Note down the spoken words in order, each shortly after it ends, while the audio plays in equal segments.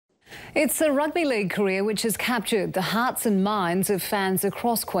It's a rugby league career which has captured the hearts and minds of fans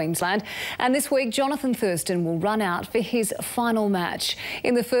across Queensland. And this week, Johnathan Thurston will run out for his final match.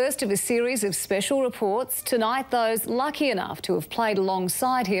 In the first of a series of special reports, tonight those lucky enough to have played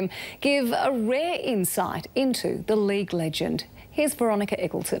alongside him give a rare insight into the league legend. Here's Veronica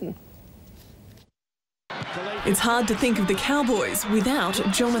Eggleton. It's hard to think of the Cowboys without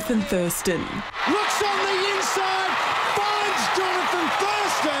Johnathan Thurston. Looks on the inside, finds Johnathan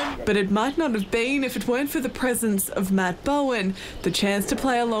Thurston. But it might not have been if it weren't for the presence of Matt Bowen. The chance to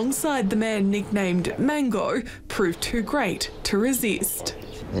play alongside the man nicknamed Mango proved too great to resist.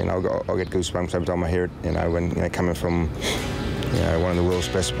 You know, I'll get goosebumps every time I hear it, when coming from one of the world's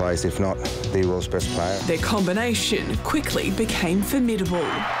best players, if not the world's best player. Their combination quickly became formidable.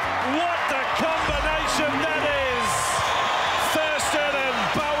 What the combination that is! Thurston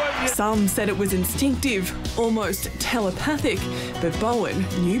and Bowen. Some said it was instinctive, almost telepathic, but Bowen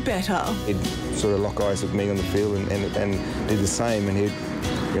knew better. He'd sort of lock eyes with me on the field and did the same, and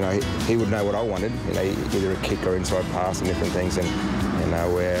he would know what I wanted, either a kick or inside pass and different things. And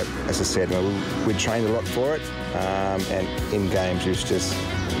where, as I said, we trained a lot for it, and in games it was just,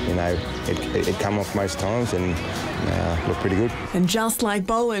 it'd come off most times and looked pretty good. And just like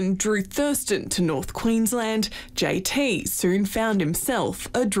Bowen drew Thurston to North Queensland, JT soon found himself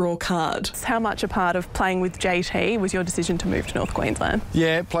a draw card. How much a part of playing with JT was your decision to move to North Queensland?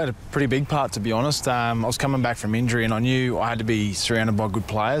 Yeah, it played a pretty big part, to be honest. I was coming back from injury and I knew I had to be surrounded by good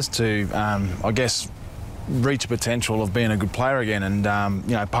players to, I guess, reach the potential of being a good player again, and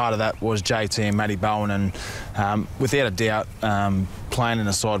part of that was JT and Matty Bowen, and without a doubt playing in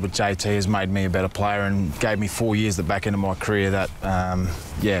a side with JT has made me a better player and gave me 4 years at the back end of my career that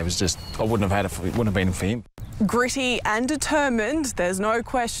it was just, I wouldn't have had it wouldn't have been for him. Gritty and determined, there's no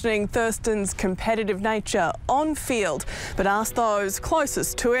questioning Thurston's competitive nature on field, but ask those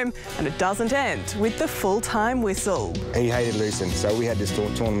closest to him and it doesn't end with the full-time whistle. He hated losing, so we had this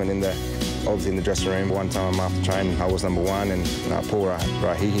tournament obviously in the dressing room. One time after training, I was number one, and Paul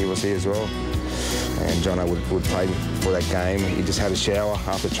Rahihi was here as well. And Jono would play for that game. He just had a shower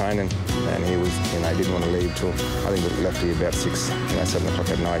after training, and he was, didn't want to leave till I think we left here about 7 o'clock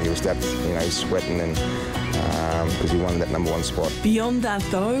at night. He was that, he's sweating and because he won that number one spot. Beyond that,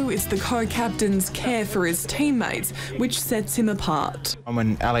 though, it's the co-captain's care for his teammates which sets him apart.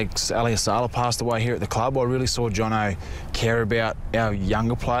 When Alex Aliasala passed away here at the club, I really saw Jono care about our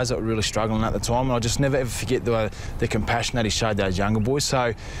younger players that were really struggling at the time, and I just never ever forget the compassion that he showed those younger boys.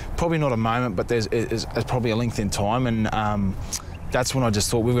 So probably not a moment, but there's probably a length in time, and that's when I just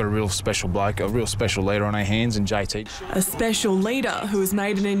thought we've got a real special bloke, a real special leader on our hands in JT. A special leader who has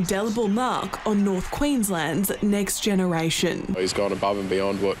made an indelible mark on North Queensland's next generation. He's gone above and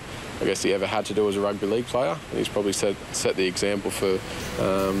beyond what I guess he ever had to do as a rugby league player. He's probably set the example for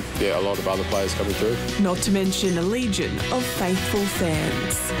a lot of other players coming through. Not to mention a legion of faithful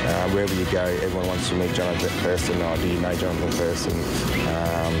fans. Wherever you go, everyone wants to meet Johnathan Thurston. Do you know Johnathan Thurston?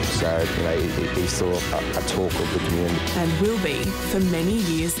 He's still a talk of the community. And will be for many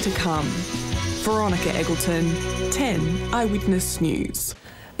years to come. Veronica Eggleton, 10 Eyewitness News.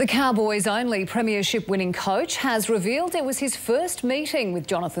 The Cowboys' only premiership-winning coach has revealed it was his first meeting with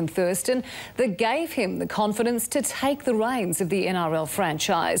Johnathan Thurston that gave him the confidence to take the reins of the NRL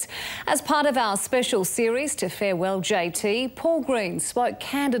franchise. As part of our special series to farewell JT, Paul Green spoke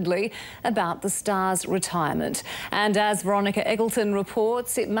candidly about the star's retirement. And as Veronica Eggleton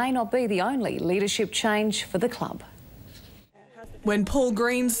reports, it may not be the only leadership change for the club. When Paul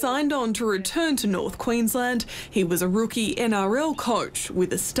Green signed on to return to North Queensland, he was a rookie NRL coach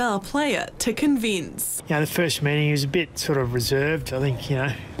with a star player to convince. The first meeting he was a bit sort of reserved, I think,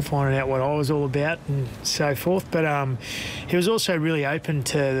 finding out what I was all about and so forth. But he was also really open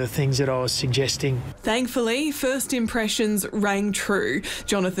to the things that I was suggesting. Thankfully, first impressions rang true.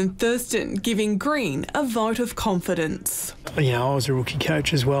 Johnathan Thurston giving Green a vote of confidence. I was a rookie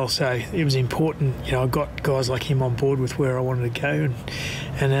coach as well, so it was important. I got guys like him on board with where I wanted to go.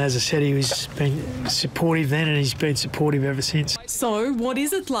 And as I said, he was been supportive then and he's been supportive ever since. So what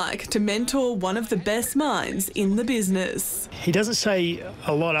is it like to mentor one of the best minds in the business? He doesn't say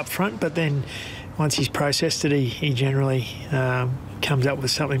a lot up front, but then once he's processed it, he generally comes up with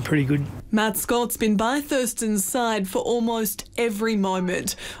something pretty good. Matt Scott's been by Thurston's side for almost every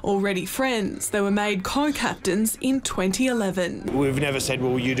moment. Already friends, they were made co-captains in 2011. We've never said,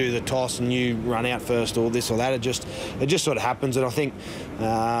 well, you do the toss and you run out first or this or that. It just sort of happens, and I think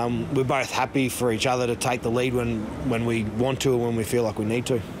we're both happy for each other to take the lead when we want to and when we feel like we need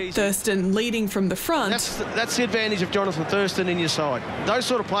to. Thurston leading from the front. That's the advantage of Johnathan Thurston in your side. Those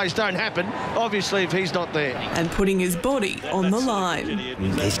sort of plays don't happen, obviously, if he's not there. And putting his body on the line. line.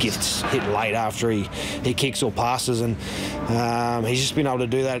 His gift's hit late after he kicks or passes, and he's just been able to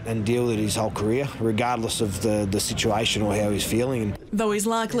do that and deal with it his whole career, regardless of the situation or how he's feeling. Though he's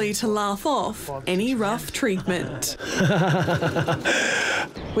likely to laugh off any rough treatment.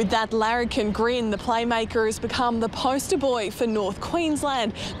 With that larrikin grin, the playmaker has become the poster boy for North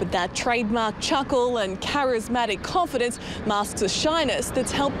Queensland. But that trademark chuckle and charismatic confidence masks a shyness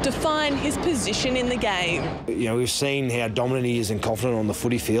that's helped define his position in the game. You know, we've seen how dominant he is and confident on the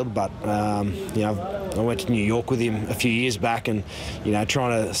footy field, but, you know, I went to New York with him a few years back and, you know,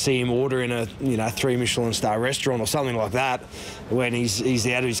 trying to see him order in a, 3 Michelin star restaurant or something like that, when he's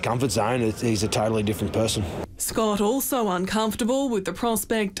out of his comfort zone, he's a totally different person. Scott also uncomfortable with the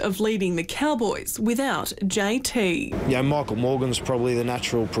prospect of leading the Cowboys without JT. Yeah, Michael Morgan's probably the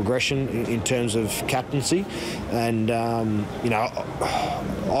natural progression in terms of captaincy, and you know,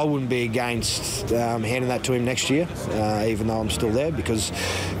 I wouldn't be against handing that to him next year, even though I'm still there, because,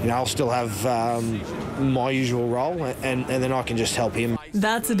 you know, I'll still have my usual role, and then I can just help him.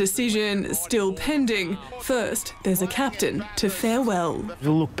 That's a decision still pending. First, there's a captain to farewell.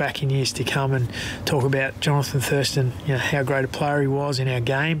 We'll look back in years to come and talk about Johnathan Thurston, you know, how great a player he was in our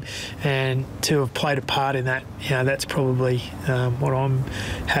game, and to have played a part in that, you know, that's probably what I'm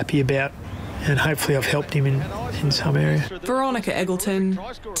happy about, and hopefully I've helped him in some area. Veronica Eggleton,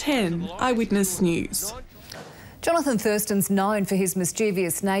 10 Eyewitness News. Johnathan Thurston's known for his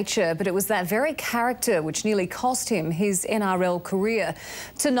mischievous nature, but it was that very character which nearly cost him his NRL career.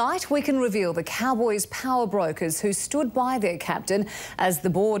 Tonight, we can reveal the Cowboys' power brokers who stood by their captain as the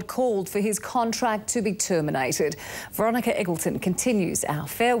board called for his contract to be terminated. Veronica Eggleton continues our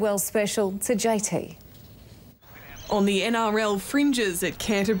farewell special to JT. On the NRL fringes at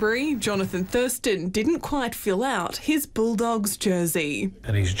Canterbury, Johnathan Thurston didn't quite fill out his Bulldogs jersey.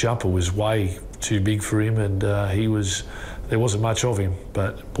 And his jumper was way too big for him, and there wasn't much of him,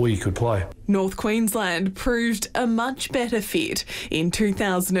 but boy, he could play. North Queensland proved a much better fit. In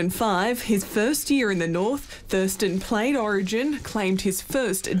 2005, his first year in the North, Thurston played Origin, claimed his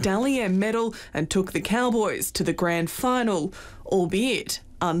first Dally M medal and took the Cowboys to the grand final, albeit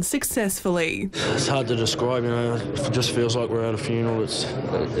unsuccessfully. It's hard to describe, you know. It just feels like we're at a funeral. It's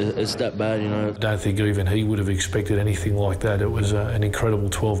that bad, you know. I don't think even he would have expected anything like that. It was an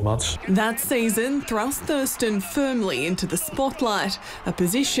incredible 12 months. That season thrust Thurston firmly into the spotlight, a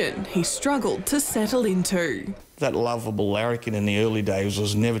position he struggled to settle into. That lovable larrikin in the early days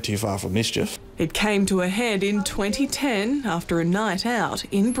was never too far from mischief. It came to a head in 2010 after a night out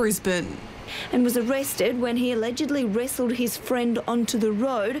in Brisbane. And was arrested when he allegedly wrestled his friend onto the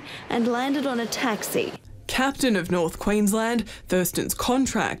road and landed on a taxi. Captain of North Queensland, Thurston's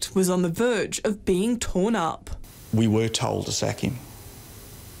contract was on the verge of being torn up. We were told to sack him,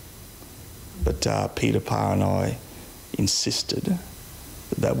 but Peter Parr and I insisted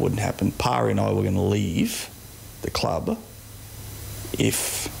that wouldn't happen. Parr and I were going to leave the club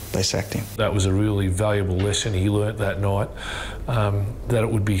if they sacked him. That was a really valuable lesson he learnt that night, that it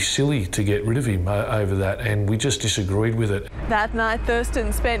would be silly to get rid of him over that, and we just disagreed with it. That night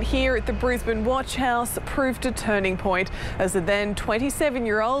Thurston spent here at the Brisbane Watch House proved a turning point as the then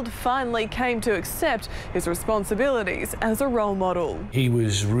 27-year-old finally came to accept his responsibilities as a role model. He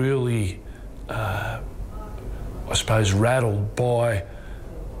was really, I suppose, rattled by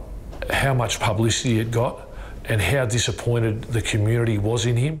how much publicity it got and how disappointed the community was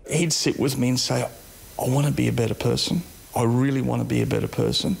in him. He'd sit with me and say, I want to be a better person. I really want to be a better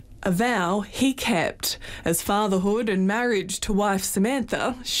person. A vow he kept as fatherhood and marriage to wife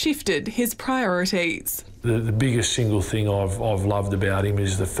Samantha shifted his priorities. The biggest single thing I've loved about him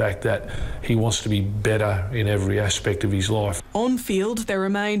is the fact that he wants to be better in every aspect of his life. On field, there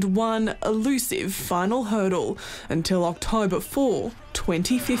remained one elusive final hurdle until October 4,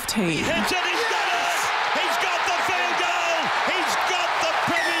 2015.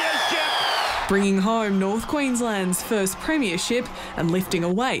 Bringing home North Queensland's first premiership and lifting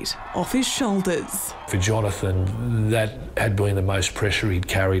a weight off his shoulders. For Johnathan, that had been the most pressure he'd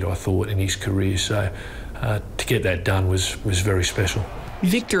carried, I thought, in his career, so to get that done was very special.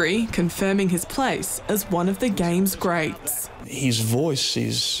 Victory confirming his place as one of the game's greats. His voice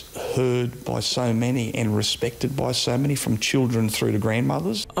is heard by so many and respected by so many, from children through to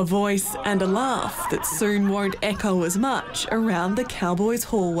grandmothers. A voice and a laugh that soon won't echo as much around the Cowboys'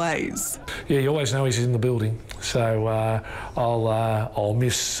 hallways. Yeah, you always know he's in the building, so I'll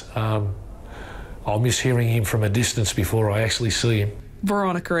miss hearing him from a distance before I actually see him.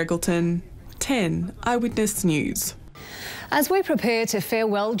 Veronica Eggleton, 10 Eyewitness News. As we prepare to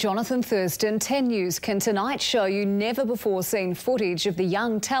farewell Johnathan Thurston, 10 News can tonight show you never-before-seen footage of the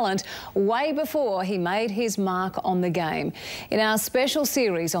young talent way before he made his mark on the game. In our special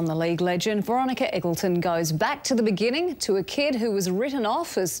series on the league legend, Veronica Eggleton goes back to the beginning to a kid who was written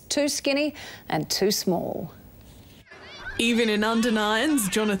off as too skinny and too small. Even in under-9s,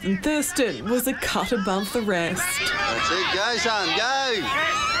 Johnathan Thurston was a cut above the rest. That's it, go son, go!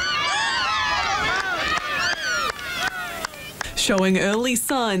 Showing early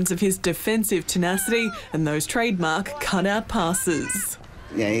signs of his defensive tenacity and those trademark cut-out passes.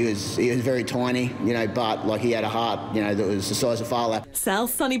 Yeah, he was very tiny, but like he had a heart, that was the size of Farlap.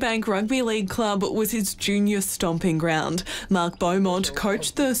 South Sunnybank Rugby League Club was his junior stomping ground. Mark Beaumont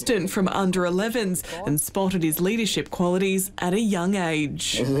coached Thurston from under-11s and spotted his leadership qualities at a young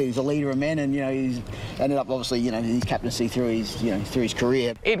age. He's a leader of men, and he's ended up obviously, his captaincy through his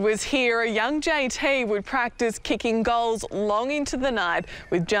career. It was here a young JT would practice kicking goals long into the night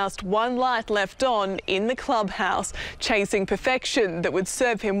with just one light left on in the clubhouse, chasing perfection that would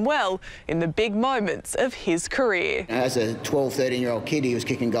serve him well in the big moments of his career. As a 12, 13-year-old kid, he was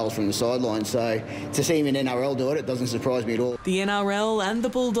kicking goals from the sideline, so to see him in NRL do it doesn't surprise me at all. The NRL and the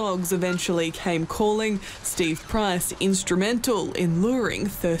Bulldogs eventually came calling. Steve Price instrumental in luring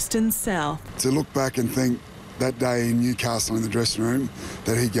Thurston south. To look back and think that day in Newcastle in the dressing room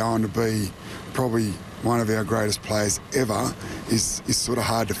that he'd go on to be probably one of our greatest players ever is sort of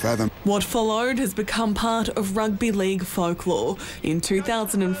hard to fathom. What followed has become part of rugby league folklore. In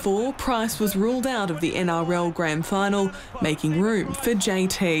 2004, Price was ruled out of the NRL Grand Final, making room for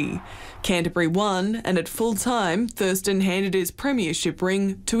JT. Canterbury won, and at full time, Thurston handed his premiership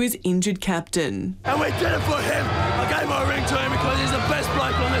ring to his injured captain. And we did it for him. I gave my ring to him because he's the best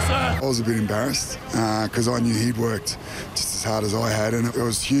bloke on this earth. I was a bit embarrassed because I knew he'd worked just as hard as I had, and it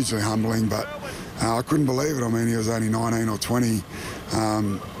was hugely humbling, but I couldn't believe it. I mean, he was only 19 or 20.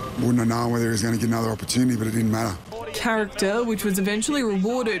 Wouldn't have known whether he was going to get another opportunity, but it didn't matter. Character, which was eventually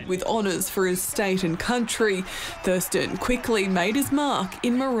rewarded with honours for his state and country. Thurston quickly made his mark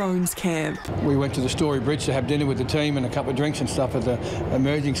in Maroon's camp. We went to the Story Bridge to have dinner with the team and a couple of drinks and stuff at the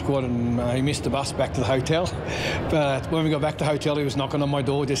emerging squad, and he missed the bus back to the hotel. But when we got back to the hotel, he was knocking on my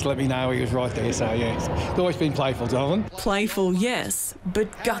door just to let me know he was right there. So, yeah, it's always been playful, Jonathan. Playful, yes, but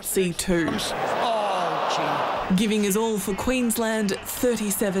gutsy too. Giving his all for Queensland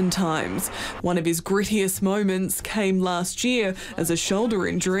 37 times. One of his grittiest moments came last year as a shoulder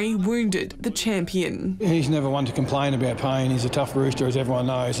injury wounded the champion. He's never one to complain about pain. He's a tough rooster, as everyone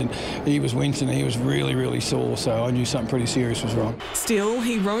knows, and he was wincing. He was really, really sore, so I knew something pretty serious was wrong. Still,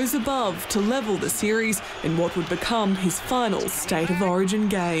 he rose above to level the series in what would become his final State of Origin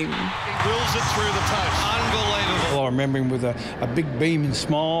game. He wills it through the post. Unbelievable. I remember him with a big beaming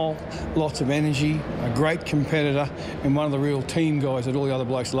smile, lots of energy, a great competitor, and one of the real team guys that all the other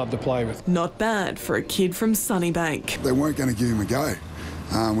blokes love to play with. Not bad for a kid from Sunnybank. They weren't going to give him a go,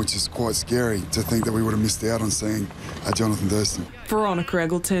 which is quite scary to think that we would have missed out on seeing Johnathan Thurston. Veronica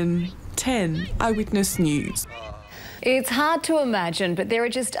Eggleton, 10 Eyewitness News. It's hard to imagine, but there are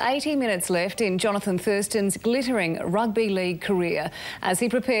just 80 minutes left in Johnathan Thurston's glittering rugby league career. As he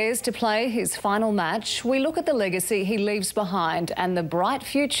prepares to play his final match, we look at the legacy he leaves behind and the bright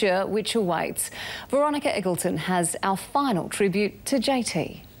future which awaits. Veronica Eggleton has our final tribute to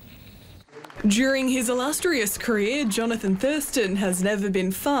JT. During his illustrious career, Johnathan Thurston has never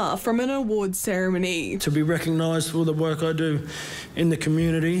been far from an awards ceremony. To be recognised for the work I do in the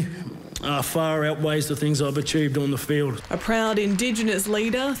community far outweighs the things I've achieved on the field. A proud Indigenous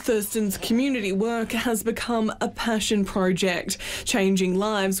leader, Thurston's community work has become a passion project, changing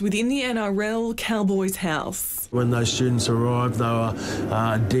lives within the NRL Cowboys house. When those students arrived, they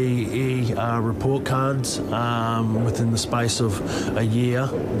were DE report cards. Within the space of a year,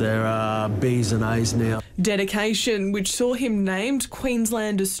 there are Bs and As now. Dedication, which saw him named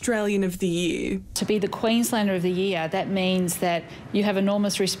Queensland Australian of the Year. To be the Queenslander of the Year, that means that you have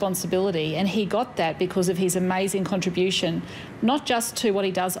enormous responsibility, and he got that because of his amazing contribution, not just to what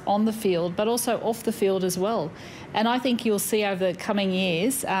he does on the field, but also off the field as well. And I think you'll see over the coming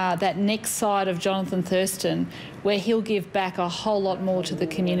years that next side of Johnathan Thurston, where he'll give back a whole lot more to the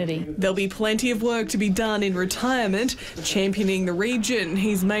community. There'll be plenty of work to be done in retirement, championing the region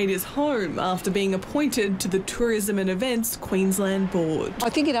he's made his home after being appointed to the Tourism and Events Queensland Board. I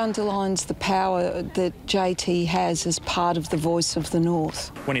think it underlines the power that JT has as part of the voice of the North.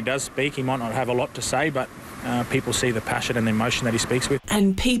 When he does speak, he might not have a lot to say, but people see the passion and the emotion that he speaks with.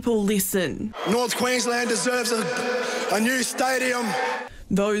 And people listen. North Queensland deserves a new stadium.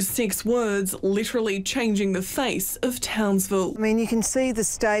 Those 6 words literally changing the face of Townsville. I mean, you can see the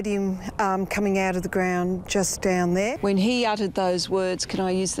stadium coming out of the ground just down there. When he uttered those words, can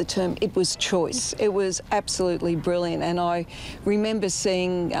I use the term, it was choice. It was absolutely brilliant, and I remember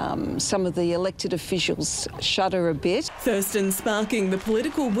seeing some of the elected officials shudder a bit. Thurston sparking the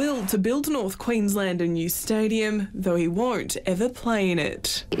political will to build North Queensland a new stadium, though he won't ever play in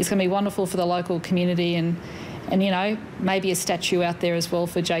it. It's going to be wonderful for the local community and you know, maybe a statue out there as well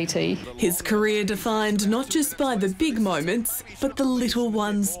for JT. His career defined not just by the big moments, but the little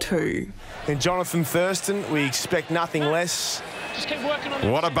ones too. In Johnathan Thurston, we expect nothing less. Just keep working on it.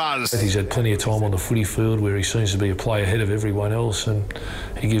 What a buzz. He's had plenty of time on the footy field where he seems to be a play ahead of everyone else, and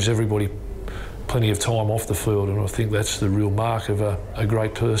he gives everybody plenty of time off the field, and I think that's the real mark of a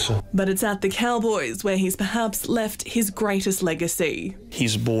great person. But it's at the Cowboys where he's perhaps left his greatest legacy.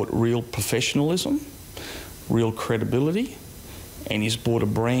 He's brought real professionalism, real credibility, and he's brought a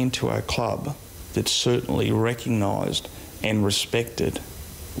brand to our club that's certainly recognised and respected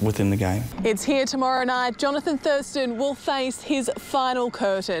within the game. It's here tomorrow night. Johnathan Thurston will face his final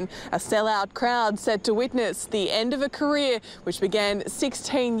curtain. A sellout crowd set to witness the end of a career which began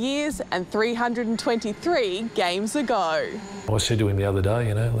 16 years and 323 games ago. I said to him the other day,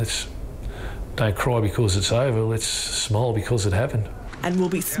 you know, don't cry because it's over, let's smile because it happened. And we'll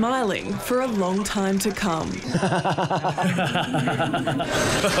be smiling for a long time to come.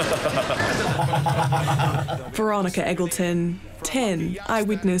 Veronica Eggleton, 10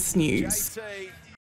 Eyewitness News.